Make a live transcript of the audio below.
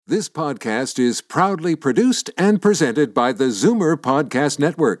This podcast is proudly produced and presented by the Zoomer Podcast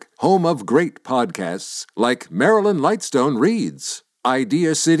Network, home of great podcasts like Marilyn Lightstone Reads,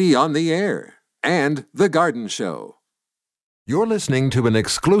 Idea City on the Air, and The Garden Show. You're listening to an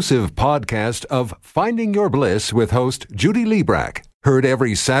exclusive podcast of Finding Your Bliss with host Judy Liebrack, heard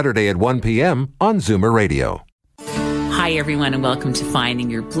every Saturday at 1 p.m. on Zoomer Radio. Hi, everyone, and welcome to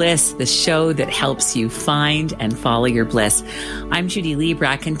Finding Your Bliss, the show that helps you find and follow your bliss. I'm Judy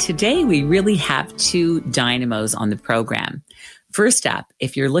Liebrack, and today we really have two dynamos on the program. First up,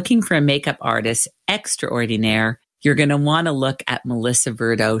 if you're looking for a makeup artist extraordinaire, you're going to want to look at Melissa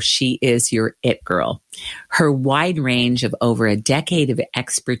Verdo. She is your it girl. Her wide range of over a decade of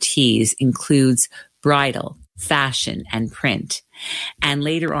expertise includes bridal, fashion, and print. And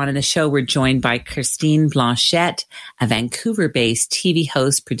later on in the show, we're joined by Christine Blanchette, a Vancouver-based TV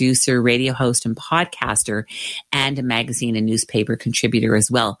host, producer, radio host, and podcaster, and a magazine and newspaper contributor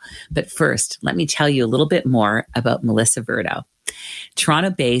as well. But first, let me tell you a little bit more about Melissa Verdo.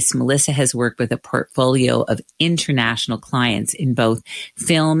 Toronto-based, Melissa has worked with a portfolio of international clients in both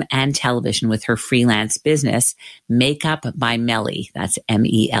film and television with her freelance business, Makeup by Melly. That's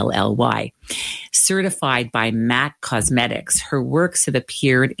M-E-L-L-Y. Certified by MAC Cosmetics, her works have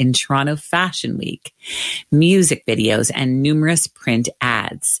appeared in Toronto Fashion Week, music videos, and numerous print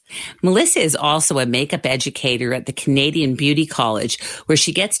ads. Melissa is also a makeup educator at the Canadian Beauty College, where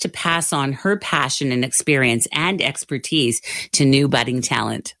she gets to pass on her passion and experience and expertise to new budding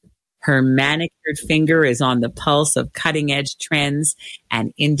talent. Her manicured finger is on the pulse of cutting-edge trends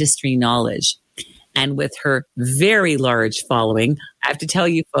and industry knowledge. And with her very large following, I have to tell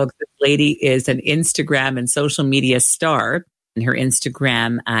you folks, this lady is an Instagram and social media star. And her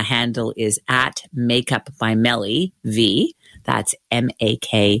Instagram handle is at Makeup by Melly V. That's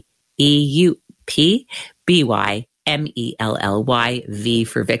MAKEUPBYMELLY V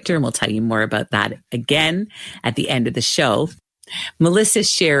for Victor. And we'll tell you more about that again at the end of the show. Melissa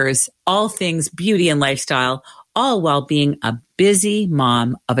shares all things beauty and lifestyle, all while being a busy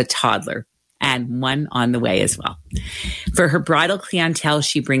mom of a toddler and one on the way as well. For her bridal clientele,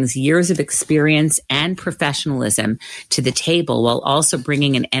 she brings years of experience and professionalism to the table while also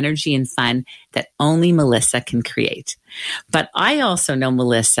bringing an energy and fun that only Melissa can create. But I also know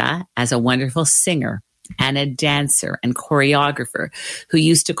Melissa as a wonderful singer and a dancer and choreographer who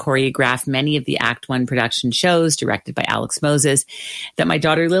used to choreograph many of the Act One production shows directed by Alex Moses that my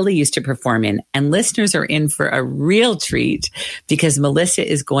daughter Lily used to perform in. And listeners are in for a real treat because Melissa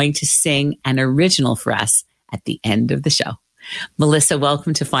is going to sing an original for us at the end of the show. Melissa,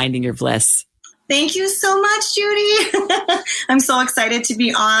 welcome to Finding Your Bliss. Thank you so much, Judy. I'm so excited to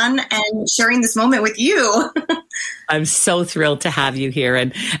be on and sharing this moment with you. I'm so thrilled to have you here.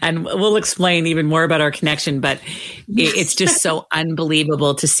 And we'll explain even more about our connection, but it's just so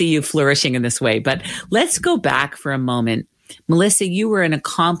unbelievable to see you flourishing in this way. But let's go back for a moment. Melissa, you were an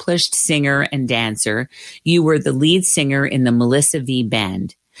accomplished singer and dancer. You were the lead singer in the Melissa V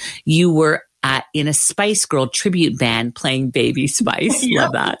Band. You were in a Spice Girl tribute band playing Baby Spice.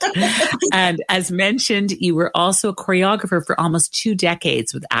 Love that. And as mentioned, you were also a choreographer for almost 2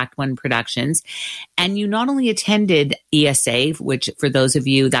 decades with Act One Productions. And you not only attended ESA, which for those of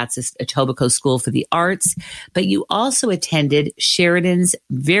you, that's a Etobicoke School for the Arts, but you also attended Sheridan's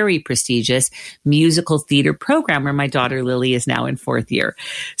very prestigious musical theater program where my daughter Lily is now in 4th year.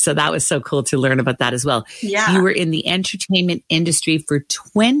 So that was so cool to learn about that as well. Yeah. You were in the entertainment industry for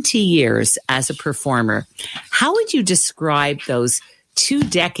 20 years as a performer. How would you describe those 2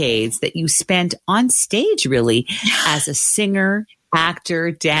 decades that you spent on stage really as a singer,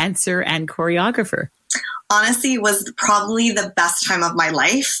 actor, dancer, and choreographer? Honestly, it was probably the best time of my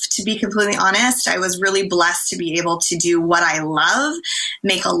life, to be completely honest. I was really blessed to be able to do what I love,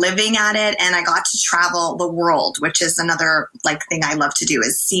 make a living at it, and I got to travel the world, which is another thing I love to do,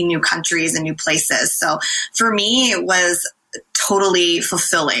 is see new countries and new places. So for me, it was totally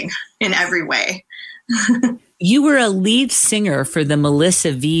fulfilling in every way. You were a lead singer for the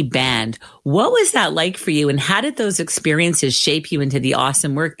Melissa V Band. What was that like for you, and how did those experiences shape you into the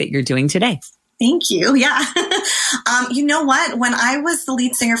awesome work that you're doing today? Thank you. Yeah. You know what? When I was the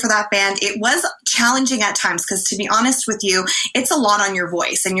lead singer for that band, it was challenging at times because, to be honest with you, it's a lot on your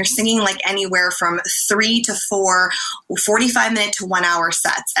voice and you're singing anywhere from 3 to 4, 45-minute to 1-hour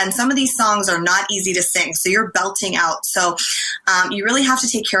sets. And some of these songs are not easy to sing. So you're belting out. So you really have to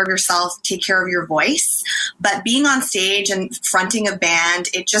take care of yourself, take care of your voice. But being on stage and fronting a band,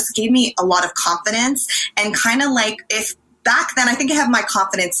 it just gave me a lot of confidence and kind of if back then, I think I have my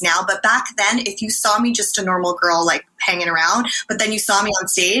confidence now, but back then, if you saw me just a normal girl, like hanging around, but then you saw me on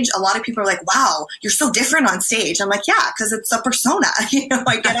stage, a lot of people are like, wow, you're so different on stage. I'm like, yeah, because it's a persona.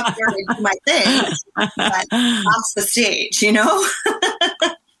 I get up there and do my thing, but that's the stage,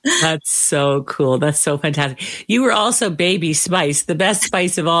 That's so cool. That's so fantastic. You were also Baby Spice, the best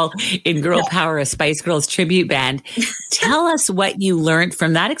Spice of all in Girl Power, a Spice Girls tribute band. Tell us what you learned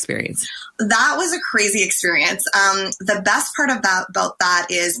from that experience. That was a crazy experience. The best part about that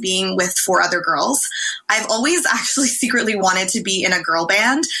is being with 4 other girls. I've always actually secretly wanted to be in a girl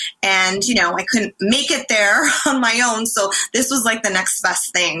band, and I couldn't make it there on my own. So this was like the next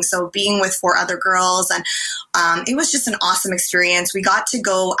best thing. So being with 4 other girls, and it was just an awesome experience. We got to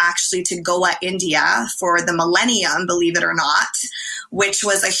go actually to Goa, India for the Millennium, believe it or not, which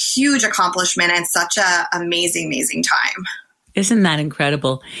was a huge accomplishment and such an amazing, amazing time. Isn't that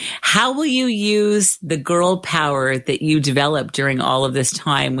incredible? How will you use the girl power that you developed during all of this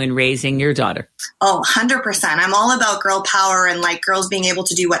time when raising your daughter? Oh, 100%. I'm all about girl power and like girls being able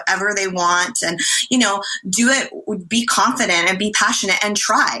to do whatever they want and, do it, be confident and be passionate and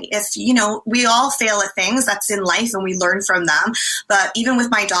try. If, we all fail at things, that's in life and we learn from them. But even with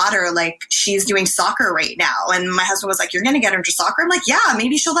my daughter, like she's doing soccer right now. And my husband was like, you're going to get her into soccer? I'm like, yeah,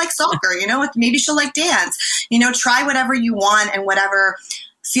 maybe she'll like soccer, maybe she'll like dance, try whatever you want and whatever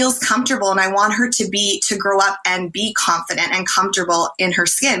feels comfortable. And I want her to grow up and be confident and comfortable in her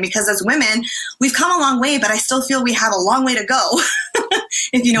skin, because as women, we've come a long way, but I still feel we have a long way to go,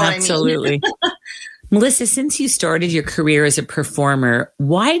 if you know what I mean. Absolutely. Melissa, since you started your career as a performer,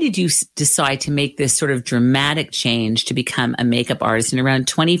 why did you decide to make this sort of dramatic change to become a makeup artist? And around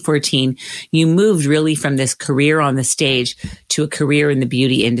 2014, you moved really from this career on the stage to a career in the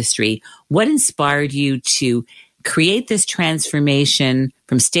beauty industry. What inspired you to create this transformation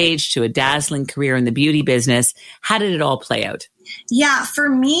from stage to a dazzling career in the beauty business? How did it all play out? Yeah, for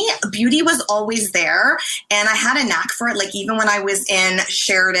me, beauty was always there, and I had a knack for it. Like even when I was in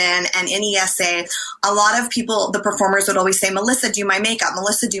Sheridan and in ESA, a lot of people, the performers would always say, Melissa, do my makeup.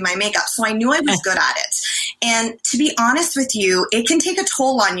 Melissa, do my makeup. So I knew I was good at it. And to be honest with you, it can take a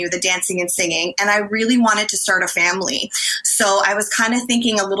toll on you, the dancing and singing. And I really wanted to start a family. So I was kind of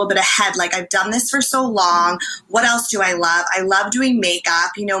thinking a little bit ahead, like I've done this for so long. What else do I love? I love doing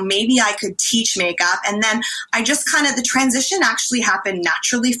makeup. Maybe I could teach makeup. And then I just the transition actually happened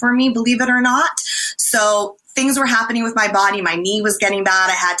naturally for me, believe it or not. So things were happening with my body. My knee was getting bad.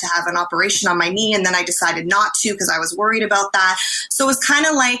 I had to have an operation on my knee, and then I decided not to because I was worried about that. So it was kind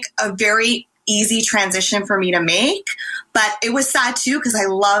of like a very easy transition for me to make, but it was sad too because I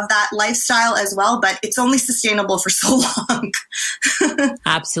love that lifestyle as well, but it's only sustainable for so long.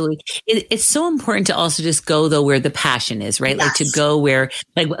 Absolutely. It's so important to also just go though where the passion is, right? Yes. Like to go where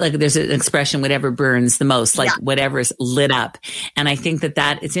like there's an expression, whatever burns the most, like whatever's lit up. And I think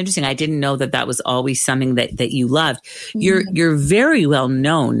that it's interesting. I didn't know that was always something that you loved. Mm-hmm. You're very well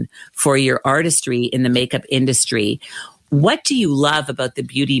known for your artistry in the makeup industry. What do you love about the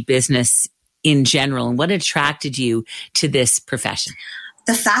beauty business in general, and what attracted you to this profession?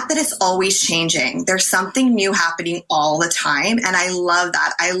 The fact that it's always changing. There's something new happening all the time. And I love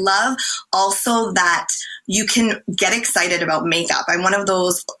that. I love also that you can get excited about makeup. I'm one of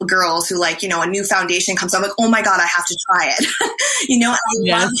those girls who a new foundation comes out, I'm like, oh my God, I have to try it. And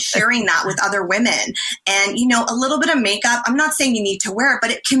I love sharing that with other women. And, a little bit of makeup, I'm not saying you need to wear it, but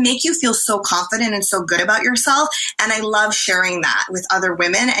it can make you feel so confident and so good about yourself. And I love sharing that with other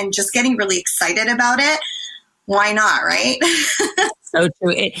women and just getting really excited about it. Why not, right? So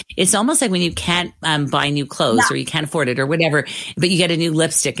true. It's almost like when you can't buy new clothes or you can't afford it or whatever, but you get a new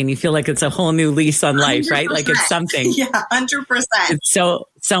lipstick and you feel like it's a whole new lease on life, 100%. Right? Like it's something. Yeah, 100%. It's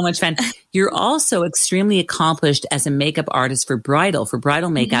so much fun. You're also extremely accomplished as a makeup artist for bridal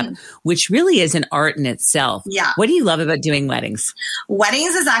makeup, which really is an art in itself. Yeah. What do you love about doing weddings?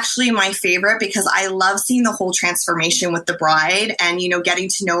 Weddings is actually my favorite because I love seeing the whole transformation with the bride and, getting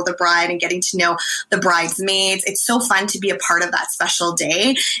to know the bride and getting to know the bridesmaids. It's so fun to be a part of that special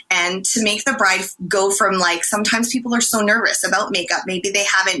day and to make the bride go from sometimes people are so nervous about makeup. Maybe they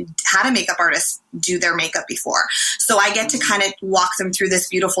haven't had a makeup artist do their makeup before. So I get to kind of walk them through this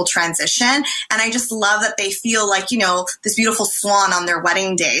beautiful transition. And I just love that they feel like, this beautiful swan on their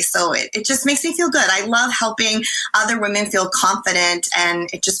wedding day. So it just makes me feel good. I love helping other women feel confident and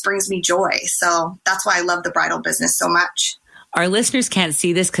it just brings me joy. So that's why I love the bridal business so much. Our listeners can't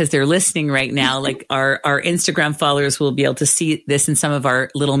see this because they're listening right now. Like our Instagram followers will be able to see this in some of our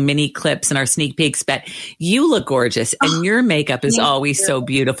little mini clips and our sneak peeks, but you look gorgeous and your makeup is always so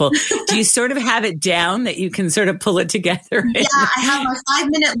beautiful. Do you sort of have it down that you can sort of pull it together? Yeah, I have a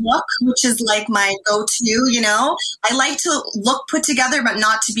 5-minute look, which is like my go-to, I like to look put together, but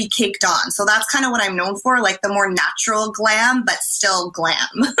not to be caked on. So that's kind of what I'm known for, like the more natural glam, but still glam.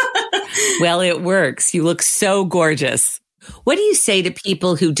 Well, it works. You look so gorgeous. What do you say to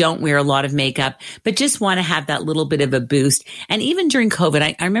people who don't wear a lot of makeup, but just want to have that little bit of a boost? And even during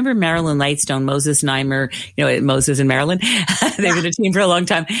COVID, I remember Marilyn Lightstone, Moses and I were, Moses and Marilyn, they've been a team for a long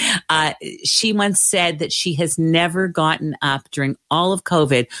time. She once said that she has never gotten up during all of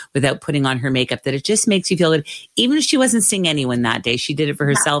COVID without putting on her makeup, that it just makes you feel good. Even if she wasn't seeing anyone that day, she did it for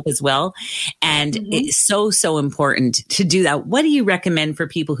herself as well. And it's so important to do that. What do you recommend for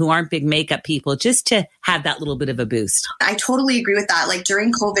people who aren't big makeup people, just to have that little bit of a boost? I totally agree with that. Like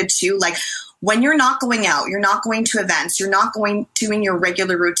during COVID too, like when you're not going out, you're not going to events, you're not doing your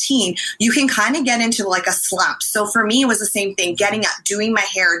regular routine, you can kind of get into like a slump. So for me, it was the same thing, getting up, doing my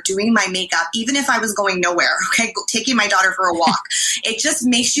hair, doing my makeup, even if I was going nowhere, taking my daughter for a walk. It just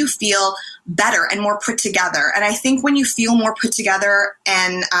makes you feel better and more put together. And I think when you feel more put together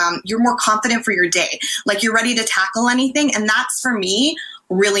and you're more confident for your day, like you're ready to tackle anything. And that's for me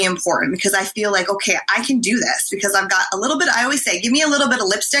really important, because I feel like, okay, I can do this because I've got a little bit, I always say, give me a little bit of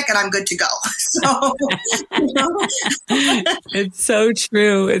lipstick and I'm good to go. So, It's so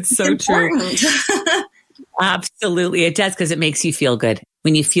true. It's so true. Absolutely. It does, because it makes you feel good.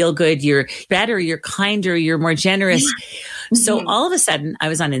 When you feel good, you're better, you're kinder, you're more generous. Yeah. So all of a sudden, I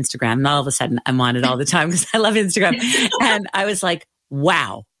was on Instagram. Not all of a sudden, I'm on it all the time because I love Instagram. And I was like,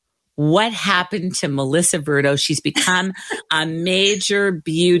 wow. What happened to Melissa Verdo? She's become a major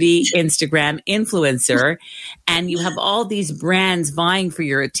beauty Instagram influencer, and you have all these brands vying for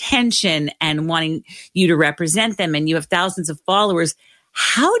your attention and wanting you to represent them, and you have thousands of followers.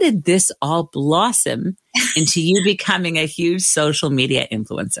 How did this all blossom into you becoming a huge social media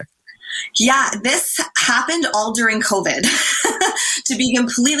influencer? Yeah, this happened all during COVID. To be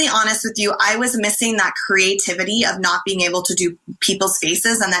completely honest with you, I was missing that creativity of not being able to do people's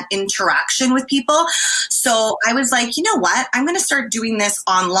faces and that interaction with people. So I was like, you know what? I'm going to start doing this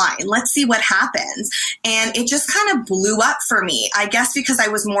online. Let's see what happens. And it just kind of blew up for me, I guess, because I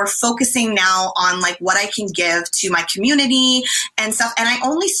was more focusing now on like what I can give to my community and stuff. And I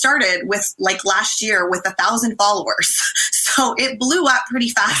only started with like last year with 1,000 followers. So it blew up pretty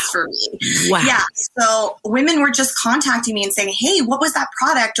fast for me. Wow. Yeah. So women were just contacting me and saying, hey, what was that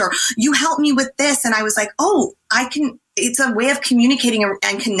product? Or you helped me with this. And I was like, oh, it's a way of communicating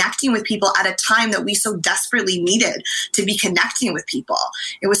and connecting with people at a time that we so desperately needed to be connecting with people.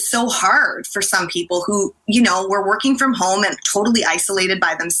 It was so hard for some people who, were working from home and totally isolated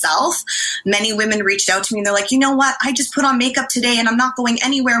by themselves. Many women reached out to me and they're like, you know what? I just put on makeup today and I'm not going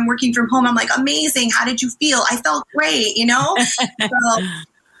anywhere. I'm working from home. I'm like, amazing. How did you feel? I felt great, So,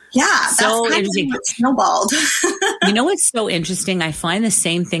 yeah, that's so kind of what snowballed. You know what's so interesting? I find the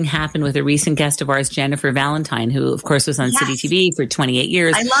same thing happened with a recent guest of ours, Jennifer Valentine, who, of course, was on City TV for 28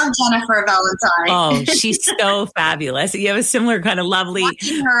 years. I love Jennifer Valentine. Oh, she's so fabulous. You have a similar kind of lovely...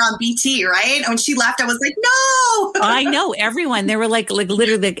 Watching her on BT, right? When she left, I was like, no! I know, everyone. There were like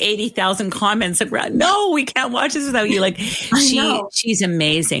literally 80,000 comments around, no, we can't watch this without you. She's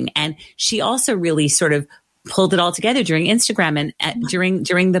amazing. And she also really sort of pulled it all together during Instagram and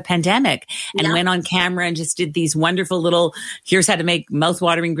during the pandemic, and went on camera and just did these wonderful little, here's how to make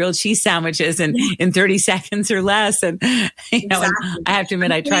mouthwatering grilled cheese sandwiches in 30 seconds or less. And, and I have to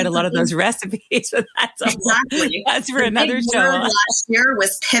admit, I tried a lot of those recipes, but that's for another show. Last year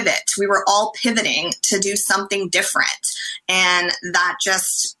was pivot. We were all pivoting to do something different. And that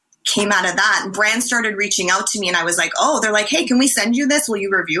just came out of that. Brands started reaching out to me and I was like, oh, they're like, hey, can we send you this? Will you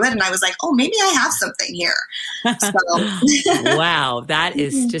review it? And I was like, oh, maybe I have something here. So. Wow. That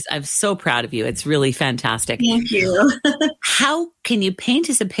is just, I'm so proud of you. It's really fantastic. Thank you. How can you paint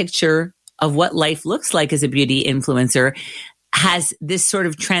us a picture of what life looks like as a beauty influencer? Has this sort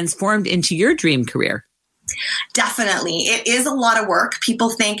of transformed into your dream career? Definitely. It is a lot of work. People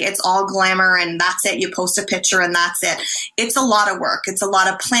think it's all glamour and that's it. You post a picture and that's it. It's a lot of work. It's a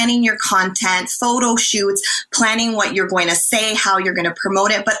lot of planning your content, photo shoots, planning what you're going to say, how you're going to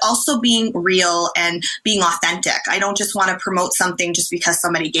promote it, but also being real and being authentic. I don't just want to promote something just because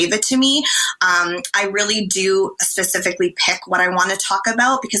somebody gave it to me. I really do specifically pick what I want to talk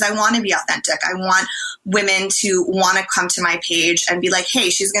about because I want to be authentic. I want women to want to come to my page and be like, hey,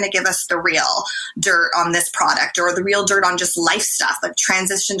 she's going to give us the real dirt on this product or the real dirt on just life stuff. I've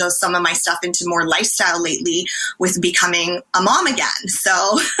transitioned some of my stuff into more lifestyle lately with becoming a mom again.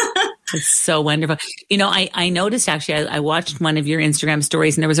 So it's so wonderful. You know, I noticed actually, I watched one of your Instagram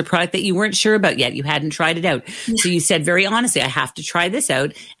stories and there was a product that you weren't sure about yet. You hadn't tried it out. Yeah. So you said very honestly, I have to try this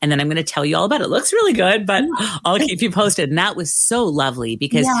out and then I'm going to tell you all about it. It looks really good, but I'll keep you posted. And that was so lovely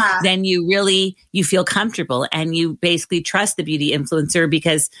because then you feel comfortable and you basically trust the beauty influencer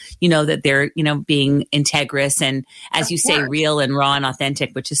because you know that they're, you know, being integrous and as you say, real and raw and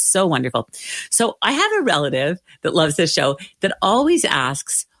authentic, which is so wonderful. So I have a relative that loves this show that always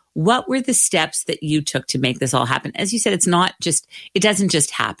asks, what were the steps that you took to make this all happen? As you said, it doesn't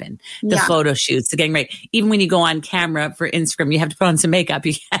just happen. The photo shoots, the getting ready. Even when you go on camera for Instagram, you have to put on some makeup.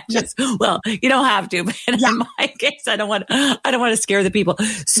 You can't just, you don't have to, but in my case, I don't want to scare the people.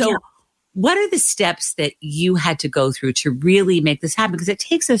 So what are the steps that you had to go through to really make this happen? Because it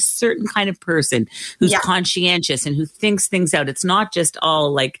takes a certain kind of person who's conscientious and who thinks things out. It's not just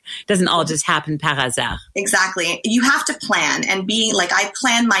all doesn't all just happen par hasard. Exactly. You have to plan and be like, I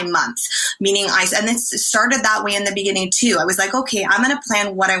plan my months, meaning and it started that way in the beginning too. I was like, okay, I'm going to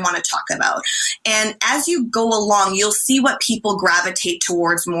plan what I want to talk about. And as you go along, you'll see what people gravitate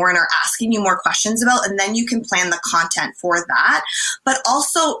towards more and are asking you more questions about. And then you can plan the content for that. But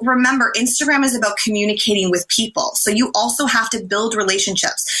also remember, Instagram is about communicating with people. So you also have to build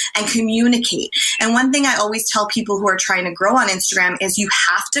relationships and communicate. And one thing I always tell people who are trying to grow on Instagram is you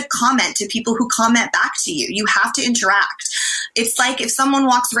have to comment to people who comment back to you. You have to interact. It's like if someone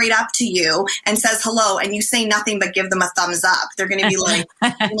walks right up to you and says hello and you say nothing but give them a thumbs up, they're going to be like,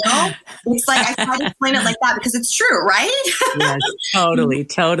 you know, it's like I try to explain it like that because it's true, right? Yes,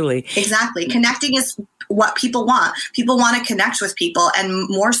 totally. Exactly. Connecting is what people want. People want to connect with people and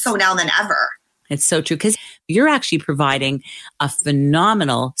more so now than ever. It's so true because you're actually providing a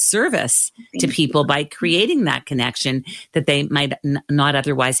phenomenal service to people by creating that connection that they might not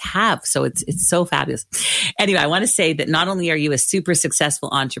otherwise have. So it's so fabulous. Anyway, I want to say that not only are you a super successful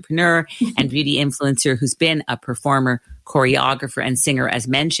entrepreneur and beauty influencer who's been a performer, choreographer and singer, as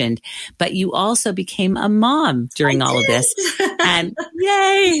mentioned, but you also became a mom during all of this. And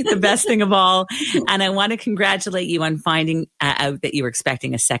yay, the best thing of all. And I want to congratulate you on finding out that you were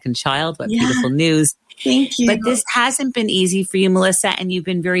expecting a second child. What beautiful news. Thank you. But this hasn't been easy for you, Melissa, and you've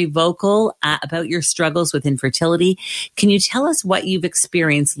been very vocal about your struggles with infertility. Can you tell us what you've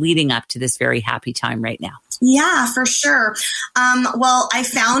experienced leading up to this very happy time right now? Yeah, for sure. Well, I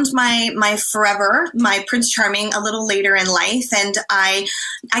found my forever, my Prince Charming a little later in life. And I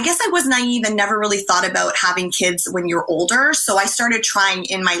guess I was naive and never really thought about having kids when you're older. So I started trying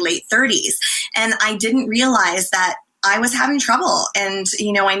in my late 30s and I didn't realize that I was having trouble and,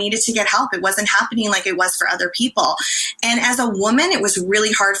 you know, I needed to get help. It wasn't happening like it was for other people. And as a woman, it was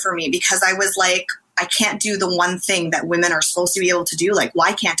really hard for me because I was like, I can't do the one thing that women are supposed to be able to do. Like,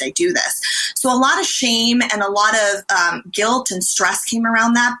 why can't I do this? So a lot of shame and a lot of guilt and stress came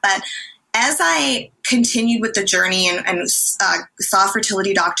around that. But as I continued with the journey and saw a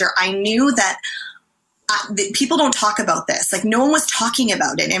fertility doctor, I knew that people don't talk about this. Like, no one was talking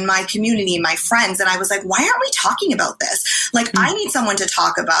about it in my community, my friends. And I was like, why aren't we talking about this? Like, I need someone to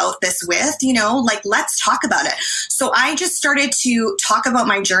talk about this with, you know, like, let's talk about it. So I just started to talk about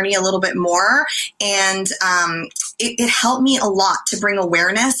my journey a little bit more. And it helped me a lot to bring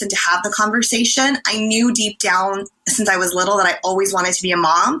awareness and to have the conversation. I knew deep down since I was little that I always wanted to be a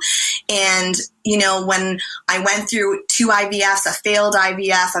mom. And, you know, when I went through 2 IVFs, a failed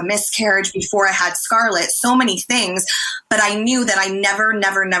IVF, a miscarriage before I had Scarlett, so many things, but I knew that I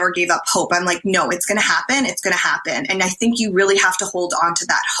never gave up hope. I'm like, no, it's going to happen. It's going to happen. And I think you really have to hold on to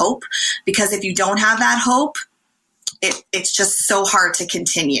that hope, because if you don't have that hope, it's just so hard to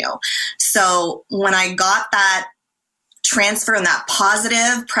continue. So when I got that transfer and that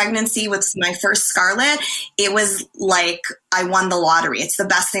positive pregnancy with my first Scarlett, it was like I won the lottery. It's the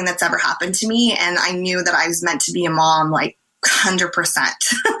best thing that's ever happened to me. And I knew that I was meant to be a mom, like 100%.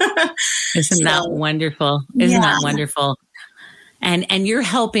 Isn't that wonderful? Isn't that wonderful? And you're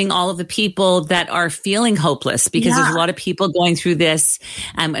helping all of the people that are feeling hopeless, because there's a lot of people going through this.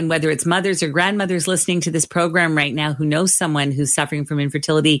 And whether it's mothers or grandmothers listening to this program right now who know someone who's suffering from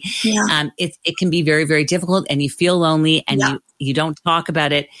infertility, it can be very, very difficult, and you feel lonely, and you don't talk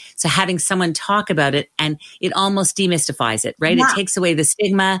about it. So having someone talk about it, and it almost demystifies it, right? It takes away the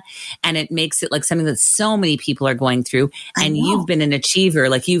stigma, and it makes it like something that so many people are going through. And you've been an achiever,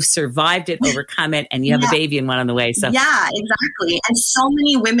 like you've survived it, overcome it, and you have a baby and one on the way. So yeah, exactly. And so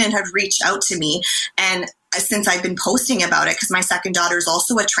many women have reached out to me, and since I've been posting about it, because my second daughter is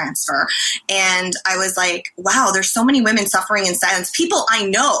also a transfer. And I was like, wow, there's so many women suffering in silence. People I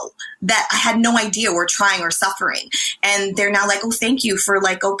know that I had no idea were trying or suffering. And they're now like, oh, thank you for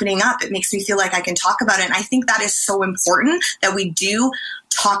like opening up. It makes me feel like I can talk about it. And I think that is so important that we do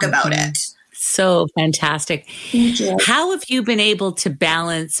talk about it. So fantastic. Thank you. How have you been able to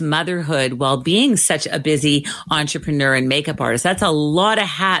balance motherhood while being such a busy entrepreneur and makeup artist? That's a lot of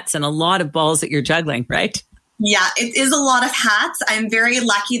hats and a lot of balls that you're juggling, right? Yeah, it is a lot of hats. I'm very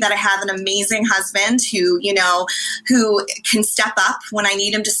lucky that I have an amazing husband who can step up when I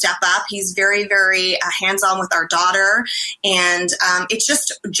need him to step up. He's very, very hands-on with our daughter. And it's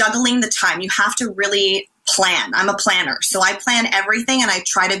just juggling the time. You have to really plan. I'm a planner. So I plan everything and I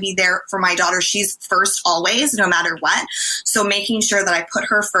try to be there for my daughter. She's first always, no matter what. So making sure that I put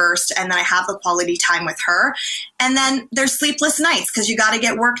her first and that I have the quality time with her. And then there's sleepless nights because you got to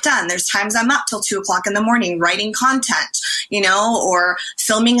get work done. There's times I'm up till 2:00 in the morning writing content, or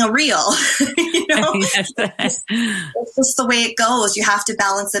filming a reel. Yes. It's just the way it goes. You have to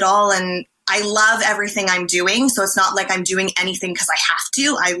balance it all. And I love everything I'm doing. So it's not like I'm doing anything because I have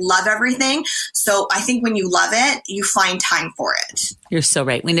to. I love everything. So I think when you love it, you find time for it. You're so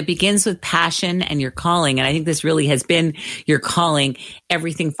right. When it begins with passion and your calling, and I think this really has been your calling,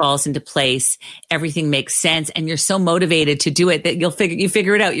 everything falls into place. Everything makes sense. And you're so motivated to do it that you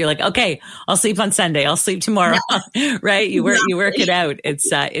figure it out. You're like, okay, I'll sleep on Sunday. I'll sleep tomorrow. Yeah. Right. You work it out. It's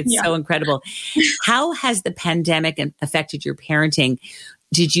so incredible. How has the pandemic affected your parenting?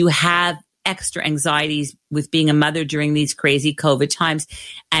 Did you have extra anxieties with being a mother during these crazy COVID times?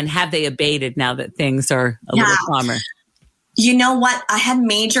 And have they abated now that things are a little calmer? You know what? I had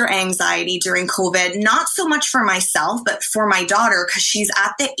major anxiety during COVID, not so much for myself, but for my daughter, because she's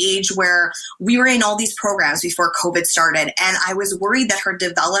at the age where we were in all these programs before COVID started. And I was worried that her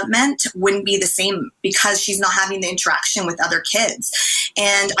development wouldn't be the same because she's not having the interaction with other kids.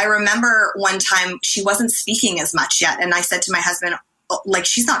 And I remember one time she wasn't speaking as much yet. And I said to my husband, like,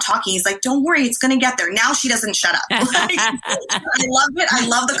 she's not talking. He's like, don't worry, it's going to get there. Now she doesn't shut up. I love it. I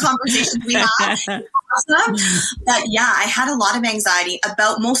love the conversations we have. Awesome. But yeah, I had a lot of anxiety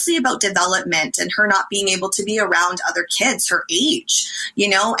mostly about development and her not being able to be around other kids her age,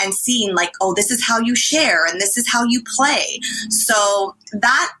 and seeing like, oh, this is how you share and this is how you play. So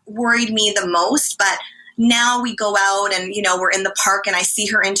that worried me the most. But now we go out and, we're in the park and I see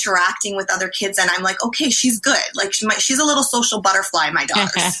her interacting with other kids and I'm like, okay, she's good. Like she's a little social butterfly, my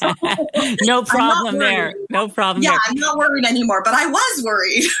daughter. So, no problem there. No problem there. Yeah, I'm not worried anymore, but I was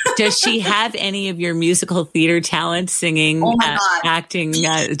worried. Does she have any of your musical theater talent, singing, acting,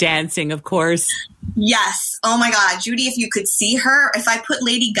 dancing, of course? Yes. Oh my God. Judy, if you could see her, if I put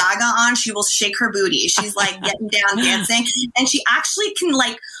Lady Gaga on, she will shake her booty. She's like getting down dancing. And she actually can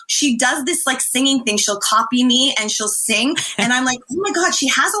she does this like singing thing. She'll copy me and she'll sing. And I'm like, oh my God, she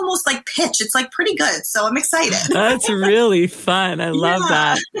has almost like pitch. It's like pretty good. So I'm excited. That's really fun. I love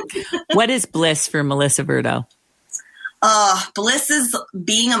that. What is bliss for Melissa Verdeaux? Bliss is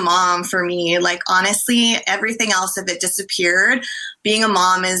being a mom for me. Like, honestly, everything else, if it disappeared, being a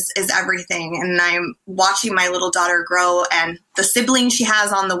mom is everything. And I'm watching my little daughter grow and the siblings she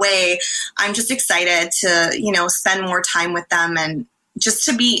has on the way. I'm just excited to, spend more time with them and just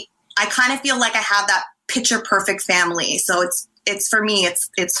I kind of feel like I have that picture perfect family. So it's for me,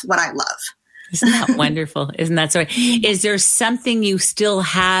 it's what I love. Isn't that wonderful? Isn't that so? Is there something you still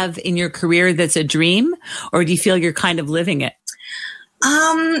have in your career that's a dream, or do you feel you're kind of living it?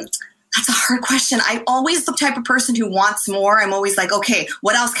 That's a hard question. I'm always the type of person who wants more. I'm always like, okay,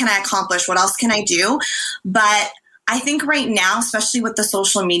 what else can I accomplish? What else can I do? But I think right now, especially with the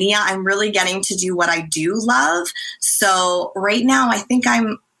social media, I'm really getting to do what I do love. So right now, I think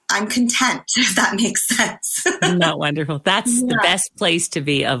I'm content, if that makes sense. Isn't that wonderful? That's the best place to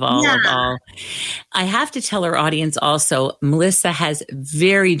be of all. I have to tell our audience also, Melissa has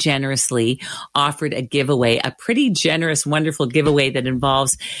very generously offered a giveaway, a pretty generous, wonderful giveaway that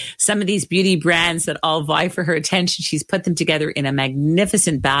involves some of these beauty brands that all vie for her attention. She's put them together in a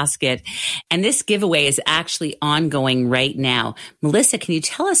magnificent basket. And this giveaway is actually ongoing right now. Melissa, can you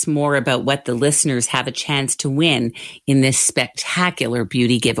tell us more about what the listeners have a chance to win in this spectacular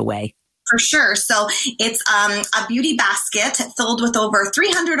beauty giveaway? For sure. So it's a beauty basket filled with over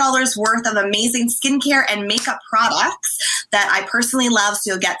 $300 worth of amazing skincare and makeup products that I personally love.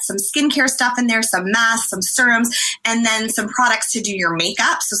 So you'll get some skincare stuff in there, some masks, some serums, and then some products to do your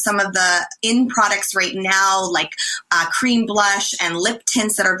makeup. So some of the in products right now, like cream blush and lip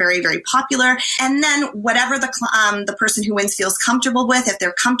tints that are very, very popular. And then whatever the person who wins feels comfortable with. If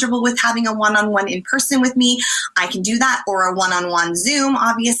they're comfortable with having a one-on-one in person with me, I can do that, or a one-on-one Zoom,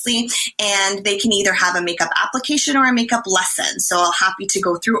 obviously. and they can either have a makeup application or a makeup lesson. So I'm happy to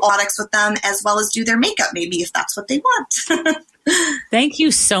go through products with them as well as do their makeup, maybe if that's what they want. Thank you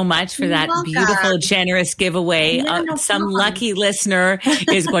so much for that beautiful, generous giveaway. Some lucky listener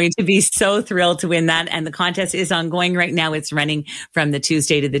is going to be so thrilled to win that. And the contest is ongoing right now. It's running from the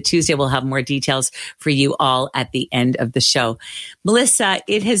Tuesday to the Tuesday. We'll have more details for you all at the end of the show. Melissa,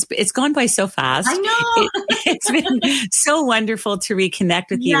 it's gone by so fast. I know. It's been so wonderful to reconnect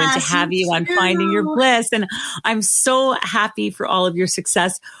with you and to have you on Finding Your Bliss. And I'm so happy for all of your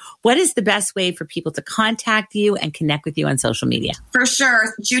success. What is the best way for people to contact you and connect with you on social media? For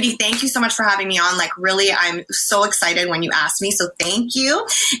sure. Judy, thank you so much for having me on. Like, really, I'm so excited when you asked me. So thank you.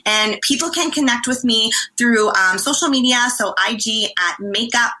 And people can connect with me through social media. So IG at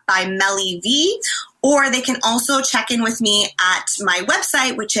Makeup by Melly V. Or they can also check in with me at my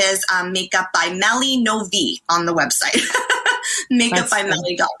website, which is Makeup by Melly, no V on the website.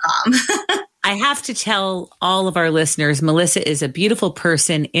 makeupbymelly.com. I have to tell all of our listeners, Melissa is a beautiful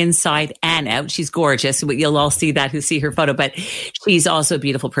person inside and out. She's gorgeous. You'll all see that who see her photo, but she's also a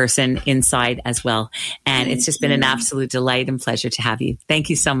beautiful person inside as well. And it's just been an absolute delight and pleasure to have you. Thank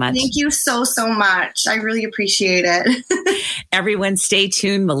you so much. Thank you so, so much. I really appreciate it. Everyone stay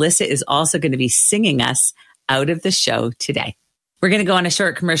tuned. Melissa is also going to be singing us out of the show today. We're going to go on a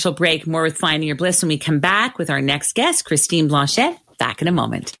short commercial break. More with Finding Your Bliss when we come back with our next guest, Christine Blanchette. Back in a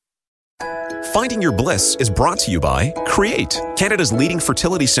moment. Finding Your Bliss is brought to you by Create, Canada's leading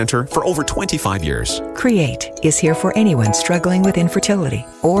fertility centre for over 25 years. Create is here for anyone struggling with infertility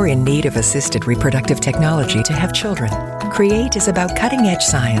or in need of assisted reproductive technology to have children. Create is about cutting-edge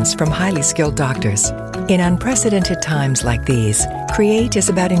science from highly skilled doctors. In unprecedented times like these, Create is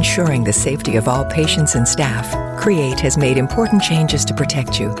about ensuring the safety of all patients and staff. Create has made important changes to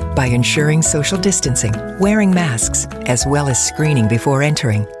protect you by ensuring social distancing, wearing masks, as well as screening before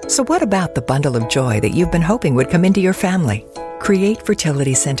entering. So what about the bundle of joy that you've been hoping would come into your family? Create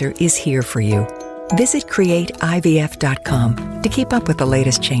Fertility Center is here for you. Visit CreateIVF.com to keep up with the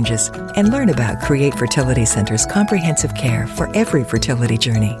latest changes and learn about Create Fertility Center's comprehensive care for every fertility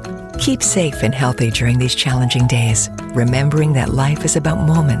journey. Keep safe and healthy during these challenging days, remembering that life is about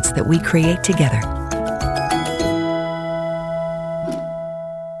moments that we create together.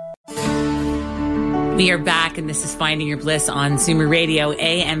 We are back, and this is Finding Your Bliss on Zoomer Radio,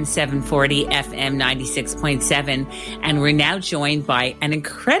 AM 740, FM 96.7. And we're now joined by an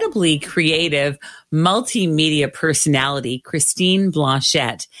incredibly creative multimedia personality, Christine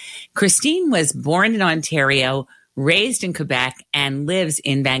Blanchette. Christine was born in Ontario, raised in Quebec, and lives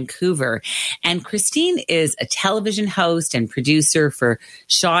in Vancouver. And Christine is a television host and producer for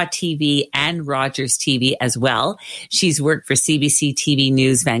Shaw TV and Rogers TV as well. She's worked for CBC TV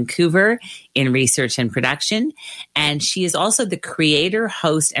News Vancouver in research and production. And she is also the creator,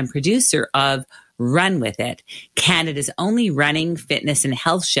 host, and producer of Run With It, Canada's only running, fitness, and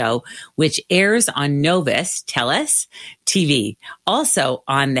health show, which airs on Novus, TELUS TV, also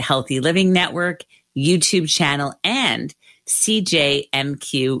on the Healthy Living Network, YouTube channel, and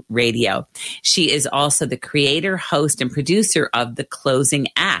CJMQ Radio. She is also the creator, host, and producer of The Closing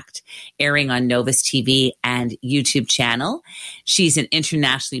Act, airing on Novus TV and YouTube channel. She's an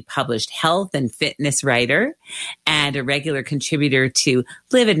internationally published health and fitness writer and a regular contributor to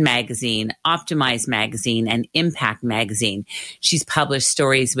Livid Magazine, Optimize Magazine, and Impact Magazine. She's published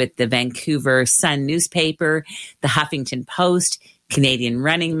stories with the Vancouver Sun newspaper, the Huffington Post, Canadian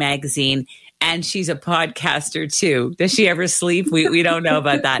Running Magazine, and she's a podcaster too. Does she ever sleep? We don't know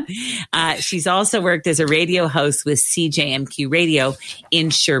about that. She's also worked as a radio host with CJMQ Radio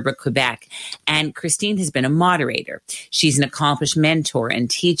in Sherbrooke, Quebec. And Christine has been a moderator. She's an accomplished mentor and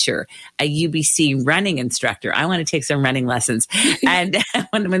teacher, a UBC running instructor. I want to take some running lessons and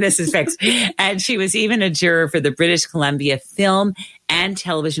when this is fixed. And she was even a juror for the British Columbia Film and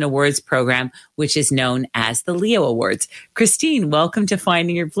Television Awards program, which is known as the Leo Awards. Christine, welcome to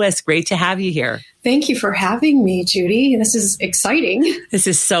Finding Your Bliss. Great to have you here. Thank you for having me, Judy. This is exciting. This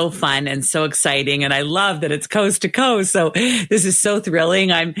is so fun and so exciting. And I love that it's coast to coast. So this is so thrilling.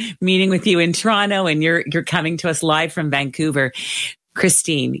 I'm meeting with you in Toronto and you're coming to us live from Vancouver.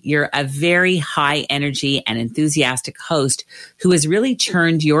 Christine, you're a very high energy and enthusiastic host who has really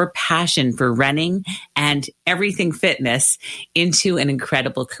turned your passion for running and everything fitness into an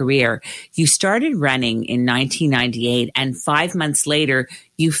incredible career. You started running in 1998, and 5 months later,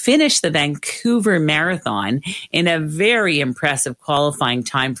 You finished the Vancouver Marathon in a very impressive qualifying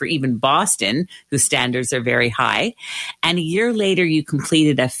time for even Boston, whose standards are very high. And a year later, you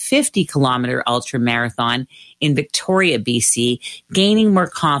completed a 50-kilometer ultra marathon in Victoria, BC, gaining more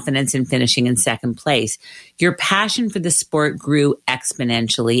confidence in finishing in second place. Your passion for the sport grew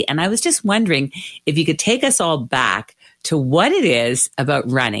exponentially. And I was just wondering if you could take us all back to what it is about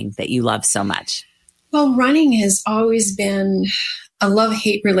running that you love so much. Well, running has always been a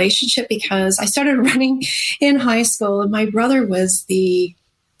love-hate relationship because I started running in high school and my brother was the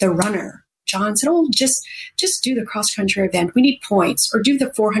runner. John said, oh, just do the cross-country event. We need points. Or do the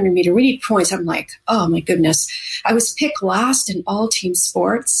 400-meter. We need points. I'm like, oh, my goodness. I was picked last in all team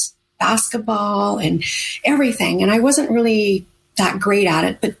sports, basketball and everything. And I wasn't really that great at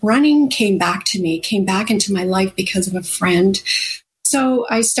it. But running came back into my life because of a friend. So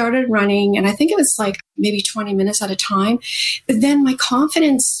I started running, and I think it was like maybe 20 minutes at a time. But then my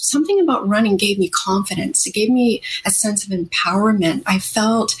confidence, something about running gave me confidence. It gave me a sense of empowerment. I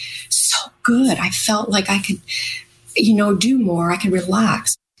felt so good. I felt like I could, do more. I could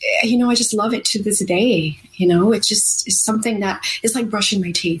relax. I just love it to this day. It just is something that is like brushing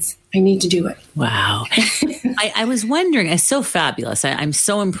my teeth. I need to do it. Wow. I was wondering, it's so fabulous. I'm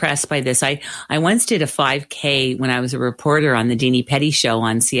so impressed by this. I once did a 5K when I was a reporter on the Deanie Petty show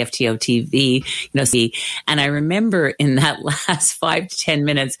on CFTO TV, and I remember in that last 5 to 10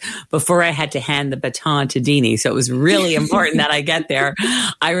 minutes before I had to hand the baton to Deanie, so it was really important that I get there.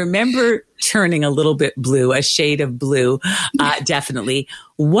 I remember turning a little bit blue, a shade of blue, definitely.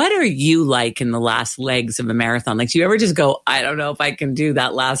 What are you like in the last legs of a marathon? Like, do you ever just go, I don't know if I can do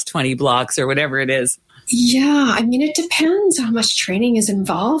that last 20 blocks or whatever it is? Yeah, it depends how much training is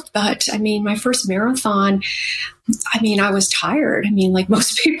involved. But my first marathon, I was tired. Like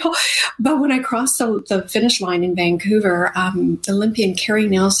most people. But when I crossed the finish line in Vancouver, Olympian Kerry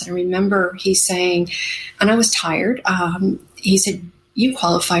Nelson, I remember he saying, and I was tired, he said, you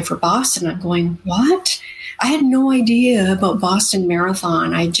qualify for Boston. I'm going, what? I had no idea about Boston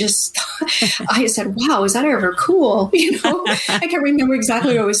Marathon. I said, wow, is that ever cool? I can't remember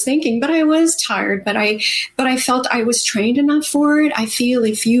exactly what I was thinking, but I was tired, but I felt I was trained enough for it. I feel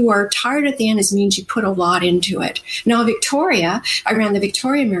if you are tired at the end, it means you put a lot into it. Now, Victoria, I ran the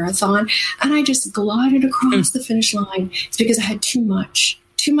Victoria Marathon and I just glided across the finish line. It's because I had too much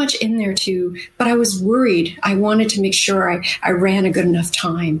in there too, but I was worried. I wanted to make sure I ran a good enough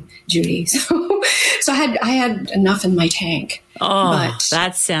time, Judy. So I had enough in my tank. Oh,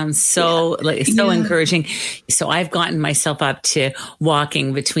 that sounds so encouraging. So I've gotten myself up to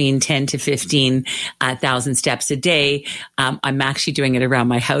walking between 10 to 15,000 steps a day. I'm actually doing it around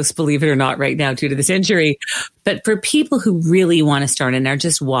my house, believe it or not, right now due to this injury. But for people who really want to start and are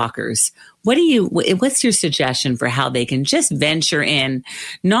just walkers, what's your suggestion for how they can just venture in,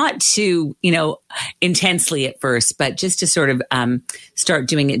 not to, intensely at first, but just to sort of start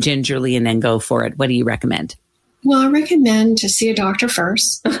doing it gingerly and then go for it? What do you recommend? Well, I recommend to see a doctor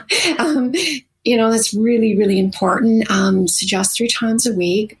first. That's really, really important. Suggest 3 times a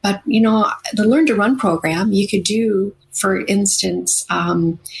week. But, the Learn to Run program, you could do, for instance,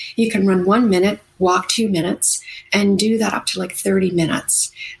 you can run 1 minute, walk 2 minutes, and do that up to like 30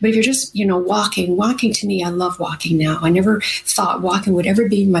 minutes. But if you're just, walking to me, I love walking now. I never thought walking would ever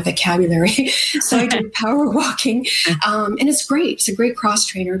be in my vocabulary. So I do power walking. And it's great. It's a great cross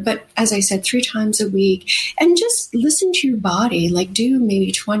trainer. But as I said, 3 times a week, and just listen to your body, like do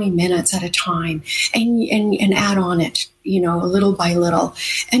maybe 20 minutes at a time and add on it, little by little.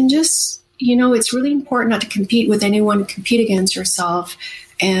 And just, it's really important not to compete with anyone, compete against yourself.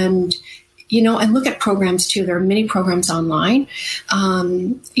 And look at programs too. There are many programs online.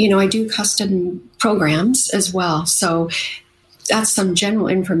 I do custom programs as well. So that's some general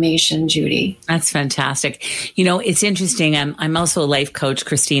information, Judy. That's fantastic. It's interesting. I'm also a life coach,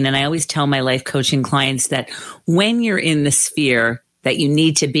 Christine, and I always tell my life coaching clients that when you're in the sphere that you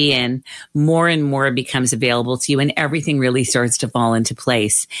need to be in, more and more becomes available to you and everything really starts to fall into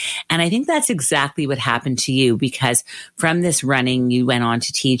place. And I think that's exactly what happened to you, because from this running, you went on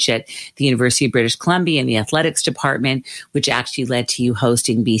to teach at the University of British Columbia in the athletics department, which actually led to you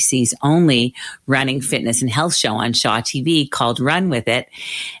hosting BC's only running, fitness, and health show on Shaw TV called Run With It.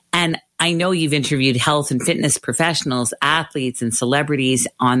 And I know you've interviewed health and fitness professionals, athletes, and celebrities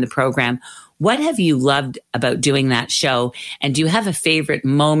on the program. What have you loved about doing that show? And do you have a favorite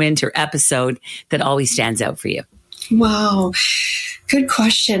moment or episode that always stands out for you? Wow. Good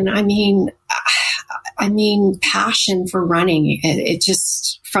question. Passion for running. It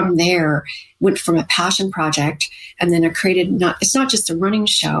just, from there, went from a passion project, and then I created, it's not just a running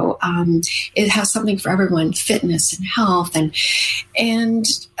show. It has something for everyone, fitness and health. And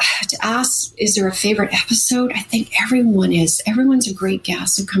to ask, is there a favorite episode? I think everyone's a great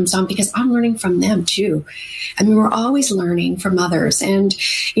guest who comes on, because I'm learning from them too. I mean, we're always learning from others. And,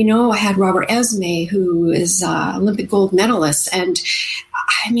 I had Robert Esme, who is Olympic gold medalist. And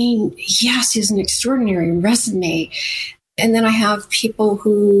I mean, yes, he has an extraordinary resume. And then I have people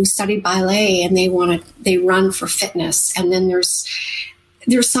who studied ballet and they run for fitness. And then there's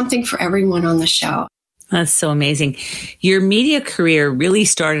something for everyone on the show. That's so amazing. Your media career really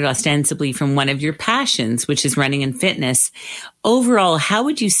started ostensibly from one of your passions, which is running and fitness. Overall, how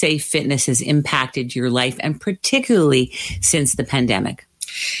would you say fitness has impacted your life, and particularly since the pandemic?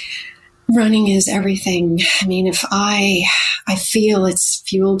 Running is everything. I mean, if I feel it's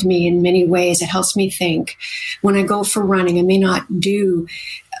fueled me in many ways. It helps me think. When I go for running, I may not do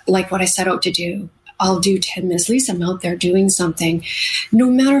like what I set out to do. I'll do 10 minutes. At least I'm out there doing something. No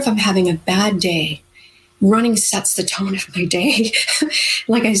matter if I'm having a bad day, running sets the tone of my day.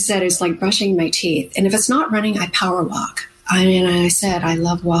 Like I said, it's like brushing my teeth. And if it's not running, I power walk. I said, I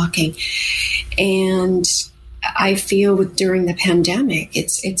love walking. And I feel during the pandemic,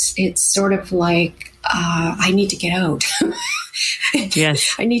 it's sort of like, I need to get out.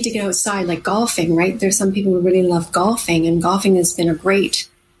 Yes. I need to get outside, like golfing, right? There's some people who really love golfing, and golfing has been a great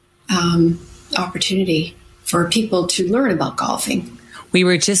opportunity for people to learn about golfing. We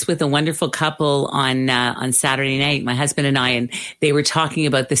were just with a wonderful couple on Saturday night, my husband and I, and they were talking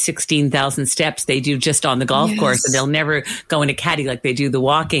about the 16,000 steps they do just on the golf course, and they'll never go into caddy like they do the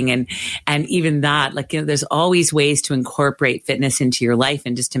walking. And even that, like, there's always ways to incorporate fitness into your life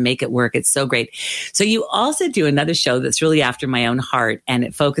and just to make it work. It's so great. So you also do another show that's really after my own heart, and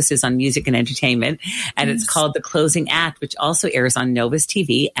it focuses on music and entertainment, and it's called The Closing Act, which also airs on Novus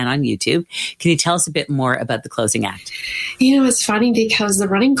TV and on YouTube. Can you tell us a bit more about The Closing Act? It's funny because the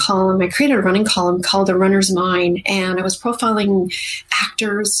running column, I created a running column called The Runner's Mind, and I was profiling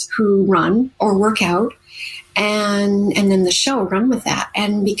actors who run or work out, and then the show run with that.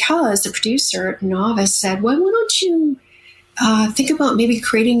 And because the producer, Novus, said, well, why don't you think about maybe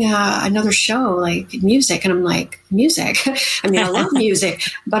creating another show like music? And I'm like, music? I mean, I love music,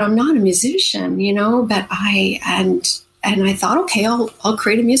 but I'm not a musician, but And I thought, okay, I'll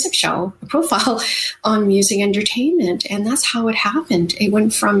create a music show, a profile on music entertainment. And that's how it happened. It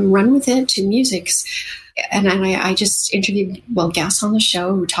went from Run With It to musics. And I just interviewed, guests on the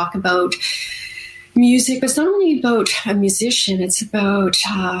show who talk about music. But it's not only about a musician, it's about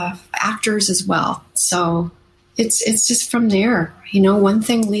actors as well. So it's just from there. One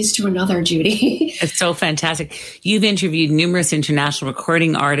thing leads to another, Judy. It's so fantastic. You've interviewed numerous international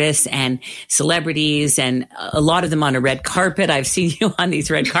recording artists and celebrities, and a lot of them on a red carpet. I've seen you on these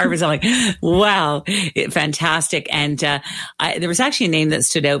red carpets. I'm like, wow, fantastic. And there was actually a name that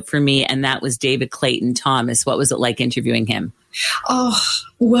stood out for me, and that was David Clayton Thomas. What was it like interviewing him? Oh,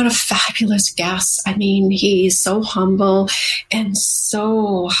 what a fabulous guest. I mean, he's so humble and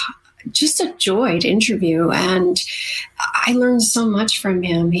so just a joy to interview. And I learned so much from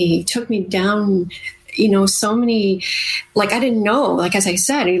him. He took me down, so many, I didn't know, as I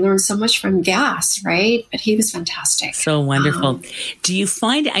said, he learned so much from guests, right? But he was fantastic. So wonderful. Do you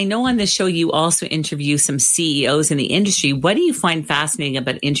find, I know on the show you also interview some CEOs in the industry. What do you find fascinating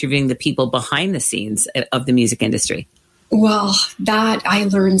about interviewing the people behind the scenes of the music industry? Well, that I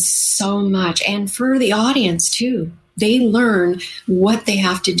learned so much. And for the audience too. They learn what they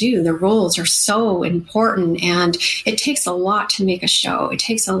have to do. The roles are so important, and it takes a lot to make a show. It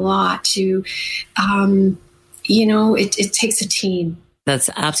takes a lot to, it takes a team.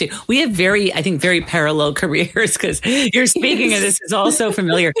 That's absolutely. We have very parallel careers, because you're speaking and this is also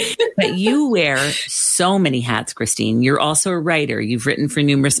familiar. But you wear so many hats, Christine. You're also a writer. You've written for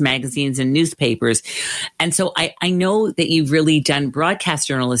numerous magazines and newspapers. And so I know that you've really done broadcast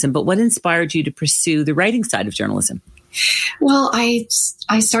journalism, but what inspired you to pursue the writing side of journalism? Well, I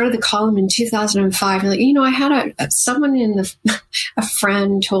started the column in 2005. I had someone a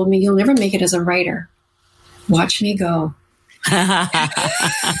friend told me, you'll never make it as a writer. Watch me go. That's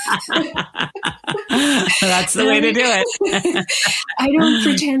the way to do it. I don't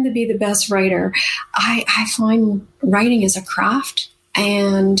pretend to be the best writer. I find writing is a craft,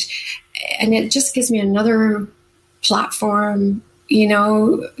 and it just gives me another platform,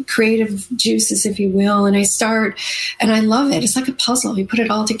 creative juices, if you will. And I love it. It's like a puzzle. You put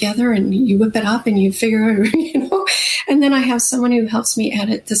it all together and you whip it up and you figure out, and then I have someone who helps me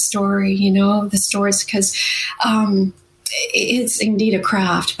edit the story, the stories, because, it's indeed a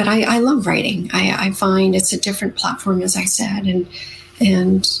craft, but I love writing. I find it's a different platform, as I said.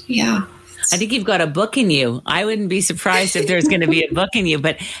 And yeah, I think you've got a book in you. I wouldn't be surprised if there's going to be a book in you.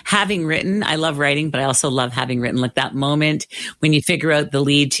 But having written, I love writing, but I also love having written. Like that moment when you figure out the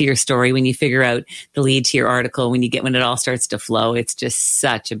lead to your story, when you figure out the lead to your article, when it all starts to flow, it's just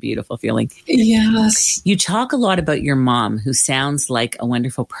such a beautiful feeling. Yes. You talk a lot about your mom, who sounds like a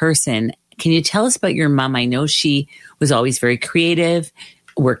wonderful person. Can you tell us about your mom? I know she was always very creative,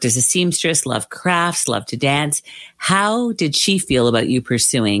 worked as a seamstress, loved crafts, loved to dance. How did she feel about you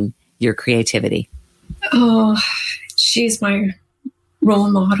pursuing your creativity? Oh, she's my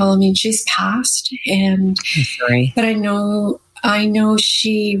role model. I mean, she's passed, but I know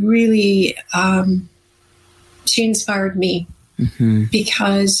she really, she inspired me. Mm-hmm.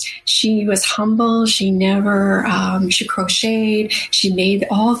 Because she was humble. She never, she crocheted. She made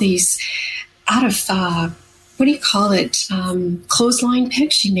all these out of, what do you call it? Clothesline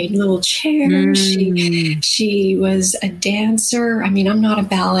picks. She made little chairs. She was a dancer. I mean, I'm not a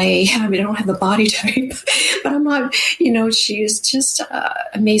ballet. I mean, I don't have the body type, but I'm not, she's just an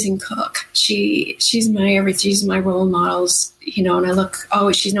amazing cook. She's my everything. She's my role models, and I look,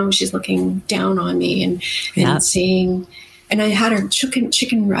 she's looking down on me and seeing. And I had her chicken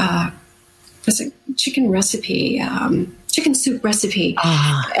recipe, chicken soup recipe.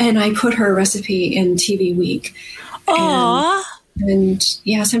 And I put her recipe in TV Week. And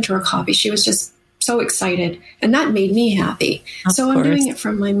I sent her a copy. She was just so excited. And that made me happy. Of course. I'm doing it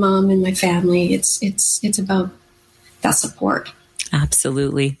from my mom and my family. It's about that support.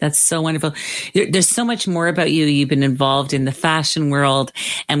 Absolutely. That's so wonderful. There's so much more about you. You've been involved in the fashion world.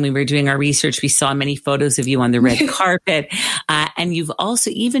 And we were doing our research. We saw many photos of you on the red carpet. And you've also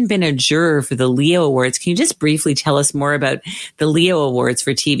even been a juror for the Leo Awards. Can you just briefly tell us more about the Leo Awards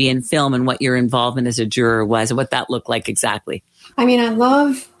for TV and film and what your involvement as a juror was and what that looked like exactly? I mean, I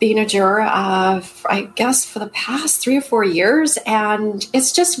love being a juror, I guess, for the past 3 or 4 years. And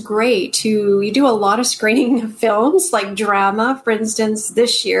it's just great you do a lot of screening of films like drama, for instance,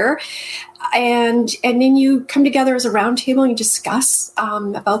 this year. And then you come together as a roundtable and you discuss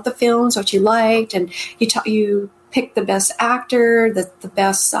about the films, what you liked, and you pick the best actor, the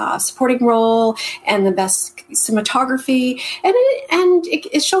best supporting role, and the best cinematography, and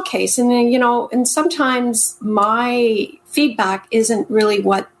it's showcased. And then, and sometimes my feedback isn't really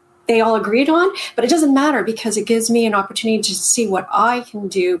what they all agreed on, but it doesn't matter because it gives me an opportunity to see what I can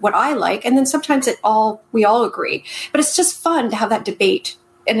do, what I like, and then sometimes we all agree. But it's just fun to have that debate.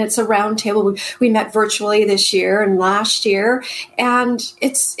 And it's a round table. We met virtually this year and last year. And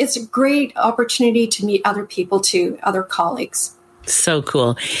it's a great opportunity to meet other people too, other colleagues. So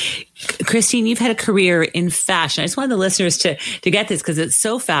cool. Christine, you've had a career in fashion. I just want the listeners to get this because it's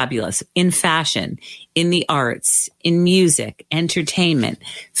so fabulous. In fashion, in the arts, in music, entertainment,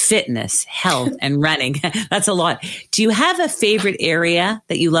 fitness, health, and running. That's a lot. Do you have a favorite area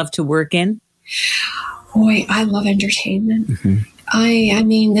that you love to work in? Boy, I love entertainment. Mm-hmm. I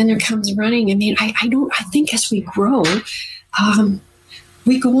mean, then there comes running. I mean, I think as we grow,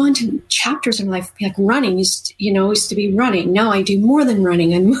 we go on to chapters in life, like running used to be running. Now I do more than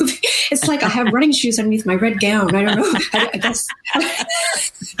running. I'm moving. It's like I have running shoes underneath my red gown. I don't know. I guess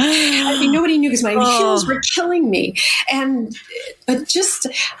I mean, nobody knew because my heels were killing me. But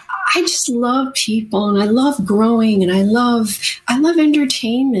I just love people and I love growing and I love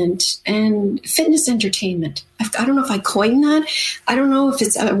entertainment and fitness entertainment. I don't know if I coined that. I don't know if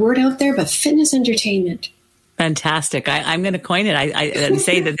it's a word out there, but fitness entertainment. Fantastic. I'm going to coin it. I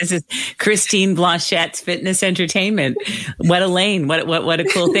say that this is Christine Blanchette's Fitness Entertainment. What a lane. What a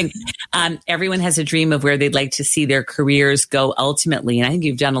cool thing. Everyone has a dream of where they'd like to see their careers go ultimately. And I think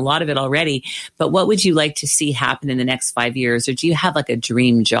you've done a lot of it already. But what would you like to see happen in the next 5 years? Or do you have like a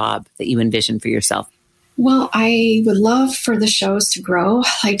dream job that you envision for yourself? Well, I would love for the shows to grow.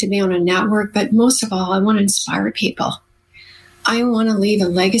 I like to be on a network. But most of all, I want to inspire people. I want to leave a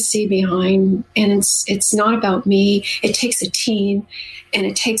legacy behind, and it's not about me. It takes a team, and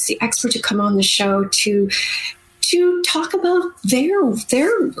it takes the expert to come on the show to talk about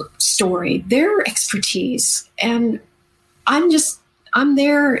their story, their expertise. And I'm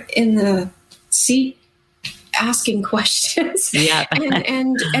there in the seat asking questions. Yeah.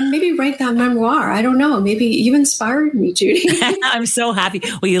 and maybe write that memoir. I don't know. Maybe you inspired me, Judy. I'm so happy.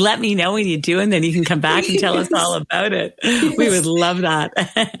 Well, you let me know when you do, and then you can come back and tell us all about it. We would love that.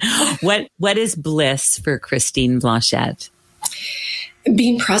 What is bliss for Christine Blanchette?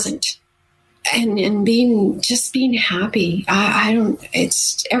 Being present. And being happy.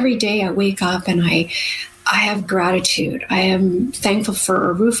 It's every day I wake up and I have gratitude. I am thankful for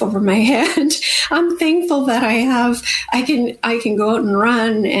a roof over my head. I'm thankful that I can go out and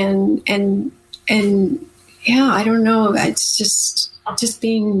run and yeah, I don't know. It's just, just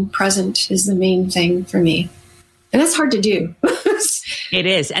being present is the main thing for me. And that's hard to do. It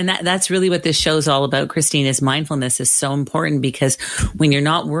is. And that's really what this show's all about, Christine, is mindfulness is so important, because when you're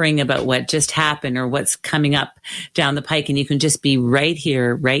not worrying about what just happened or what's coming up down the pike, and you can just be right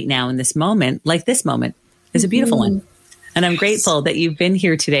here, right now in this moment, like this moment is a beautiful one. And I'm grateful that you've been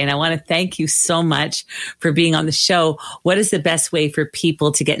here today. And I want to thank you so much for being on the show. What is the best way for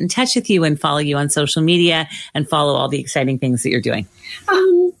people to get in touch with you and follow you on social media and follow all the exciting things that you're doing?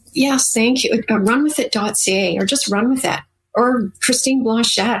 Yes, thank you. Runwithit.ca, or just run with it. Or Christine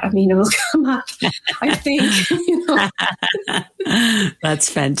Blanchette. I mean, it'll come up, I think. That's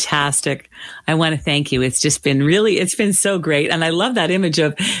fantastic. I want to thank you. It's been so great. And I love that image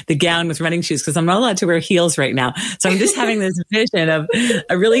of the gown with running shoes, because I'm not allowed to wear heels right now. So I'm just having this vision of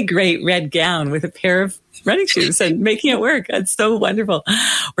a really great red gown with a pair of running shoes and making it work. That's so wonderful.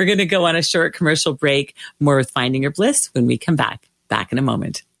 We're going to go on a short commercial break. More with Finding Your Bliss when we come back. Back in a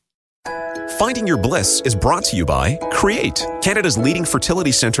moment. Finding Your Bliss is brought to you by Create, Canada's leading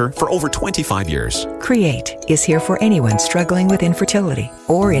fertility centre for over 25 years. Create is here for anyone struggling with infertility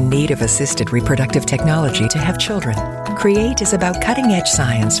or in need of assisted reproductive technology to have children. Create is about cutting-edge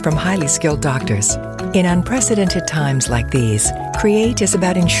science from highly skilled doctors. In unprecedented times like these, Create is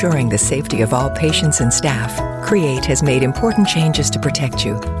about ensuring the safety of all patients and staff. Create has made important changes to protect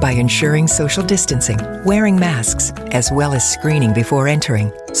you by ensuring social distancing, wearing masks, as well as screening before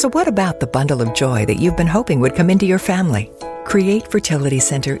entering. So what about the bundle of joy that you've been hoping would come into your family? Create Fertility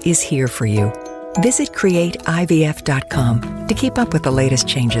Center is here for you. Visit createivf.com to keep up with the latest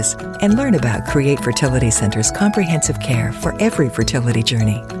changes and learn about Create Fertility Center's comprehensive care for every fertility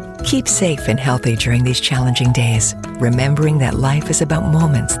journey. Keep safe and healthy during these challenging days, remembering that life is about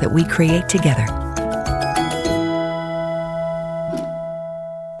moments that we create together.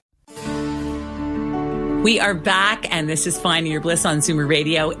 We are back, and this is Finding Your Bliss on Zoomer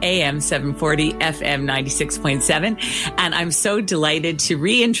Radio, AM 740, FM 96.7. And I'm so delighted to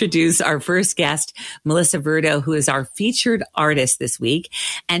reintroduce our first guest, Melissa Verdo, who is our featured artist this week.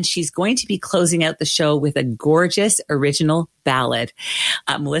 And she's going to be closing out the show with a gorgeous original ballad.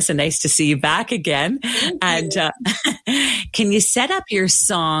 Melissa, nice to see you back again. And can you set up your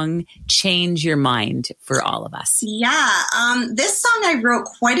song, Change Your Mind, for all of us? Yeah. This song I wrote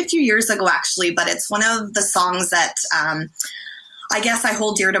quite a few years ago, actually, but it's one of the songs that I guess I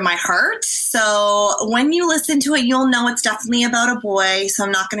hold dear to my heart. So when you listen to it, you'll know it's definitely about a boy. So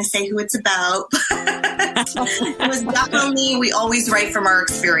I'm not going to say who it's about. It was definitely, we always write from our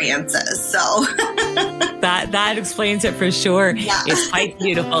experiences. So that explains it for sure. Yeah. It's quite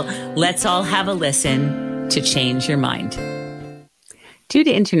beautiful. Let's all have a listen to Change Your Mind. Due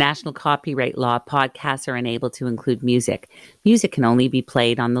to international copyright law, podcasts are unable to include music. Music can only be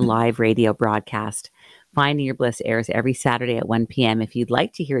played on the live radio broadcast. Finding Your Bliss airs every Saturday at 1 p.m. If you'd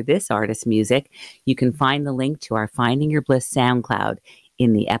like to hear this artist's music, you can find the link to our Finding Your Bliss SoundCloud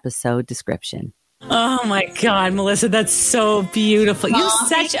in the episode description. Oh my God, Melissa, that's so beautiful. You have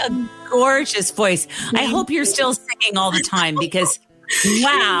such a gorgeous voice. I hope you're still singing all the time, because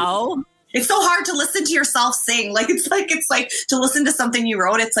wow. It's so hard to listen to yourself sing. It's like to listen to something you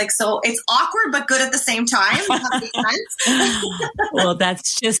wrote. It's it's awkward, but good at the same time. Does that make sense? Well,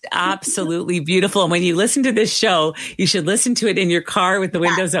 that's just absolutely beautiful. And when you listen to this show, you should listen to it in your car with the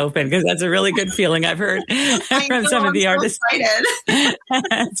windows open, because that's a really good feeling I've heard from some of the artists.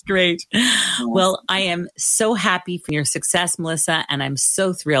 That's great. Well, I am so happy for your success, Melissa, and I'm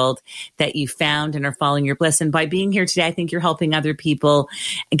so thrilled that you found and are following your bliss. And by being here today, I think you're helping other people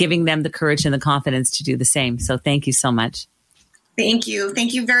and giving them the courage and the confidence to do the same. So thank you so much. Thank you.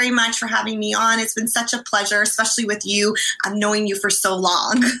 Thank you very much for having me on. It's been such a pleasure, especially with you. I'm knowing you for so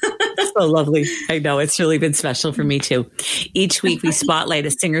long. So lovely. I know, it's really been special for me too. Each week we spotlight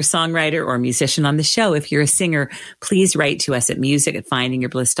a singer-songwriter or musician on the show. If you're a singer, please write to us at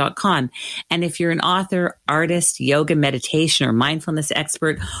music@findingyourbliss.com. And if you're an author, artist, yoga, meditation, or mindfulness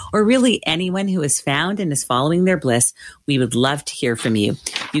expert, or really anyone who has found and is following their bliss, we would love to hear from you.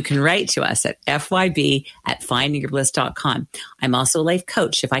 You can write to us at fyb@findingyourbliss.com. I'm also a life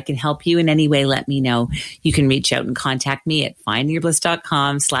coach. If I can help you in any way, let me know. You can reach out and contact me at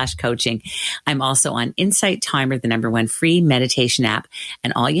findingyourbliss.com/coaching. I'm also on Insight Timer, the #1 free meditation app.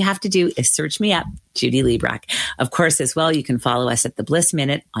 And all you have to do is search me up, Judy Librach. Of course, as well, you can follow us at The Bliss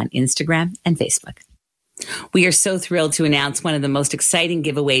Minute on Instagram and Facebook. We are so thrilled to announce one of the most exciting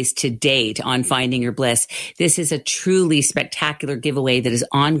giveaways to date on Finding Your Bliss. This is a truly spectacular giveaway that is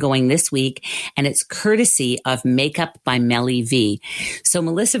ongoing this week, and it's courtesy of Makeup by Melly V. So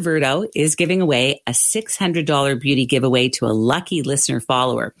Melissa Verdo is giving away a $600 beauty giveaway to a lucky listener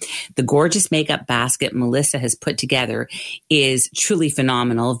follower. The gorgeous makeup basket Melissa has put together is truly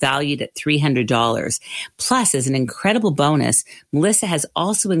phenomenal, valued at $300. Plus, as an incredible bonus, Melissa has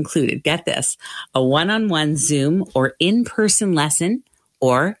also included, get this, a one-on-one Zoom or in-person lesson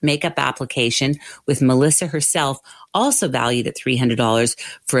or makeup application with Melissa herself, also valued at $300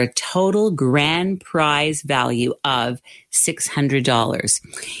 for a total grand prize value of $600.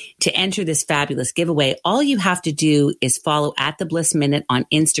 To enter this fabulous giveaway, all you have to do is follow @TheBlissMinute on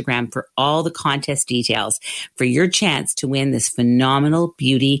Instagram for all the contest details for your chance to win this phenomenal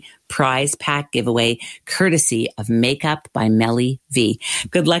beauty prize pack giveaway courtesy of Makeup by Melly V.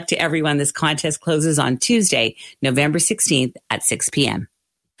 Good luck to everyone. This contest closes on Tuesday, November 16th at 6 p.m.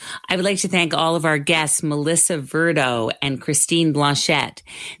 I would like to thank all of our guests, Melissa Verdo and Christine Blanchette.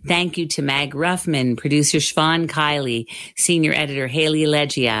 Thank you to Mag Ruffman, producer Siobhan Kiley, senior editor Haley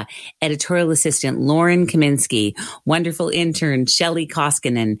Legia, editorial assistant Lauren Kaminsky, wonderful intern Shelley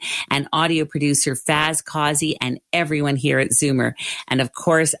Koskinen, and audio producer Faz Kazi, and everyone here at Zoomer. And of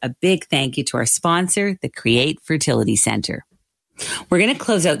course, a big thank you to our sponsor, the Create Fertility Center. We're going to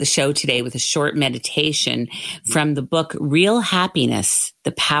close out the show today with a short meditation from the book Real Happiness,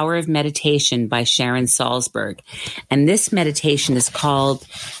 The Power of Meditation by Sharon Salzberg. And this meditation is called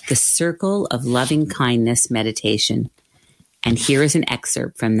the Circle of Loving Kindness Meditation. And here is an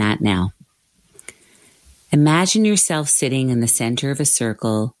excerpt from that now. Imagine yourself sitting in the center of a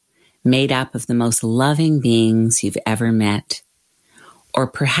circle made up of the most loving beings you've ever met. Or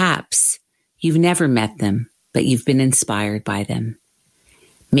perhaps you've never met them, but you've been inspired by them.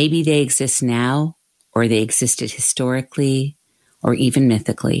 Maybe they exist now, or they existed historically, or even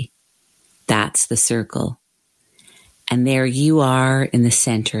mythically. That's the circle. And there you are in the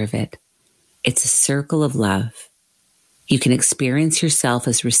center of it. It's a circle of love. You can experience yourself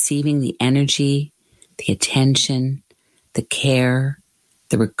as receiving the energy, the attention, the care,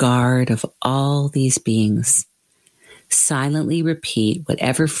 the regard of all these beings. Silently repeat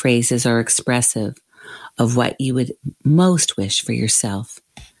whatever phrases are expressive of what you would most wish for yourself,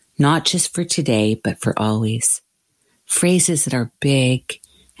 not just for today, but for always. Phrases that are big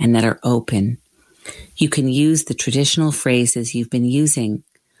and that are open. You can use the traditional phrases you've been using,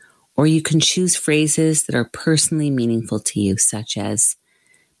 or you can choose phrases that are personally meaningful to you, such as,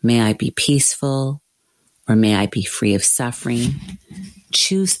 may I be peaceful, or may I be free of suffering.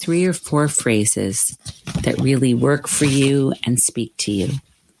 Choose 3 or 4 phrases that really work for you and speak to you.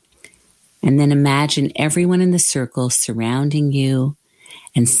 And then imagine everyone in the circle surrounding you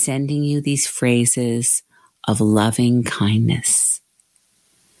and sending you these phrases of loving kindness.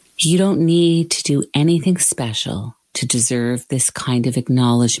 You don't need to do anything special to deserve this kind of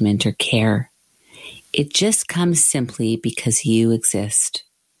acknowledgement or care. It just comes simply because you exist.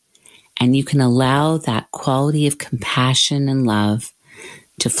 And you can allow that quality of compassion and love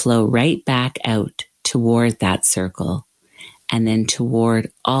to flow right back out toward that circle, and then toward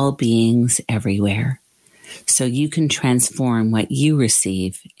all beings everywhere, so you can transform what you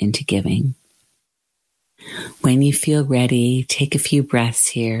receive into giving. When you feel ready, take a few breaths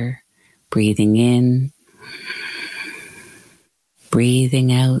here, breathing in,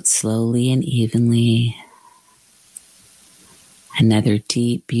 breathing out slowly and evenly. Another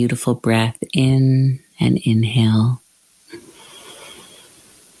deep, beautiful breath in and inhale,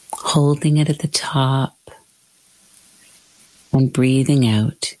 holding it at the top, and breathing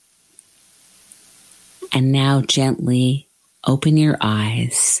out. And now gently open your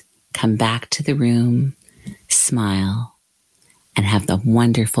eyes, come back to the room, smile, and have the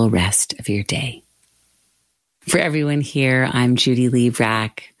wonderful rest of your day. For everyone here, I'm Judy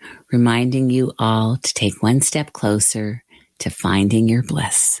Librach, reminding you all to take one step closer to finding your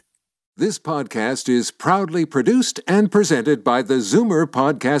bliss. This podcast is proudly produced and presented by the Zoomer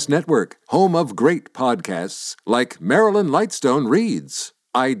Podcast Network, home of great podcasts like Marilyn Lightstone Reads,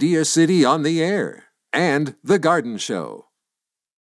 Idea City on the Air, and The Garden Show.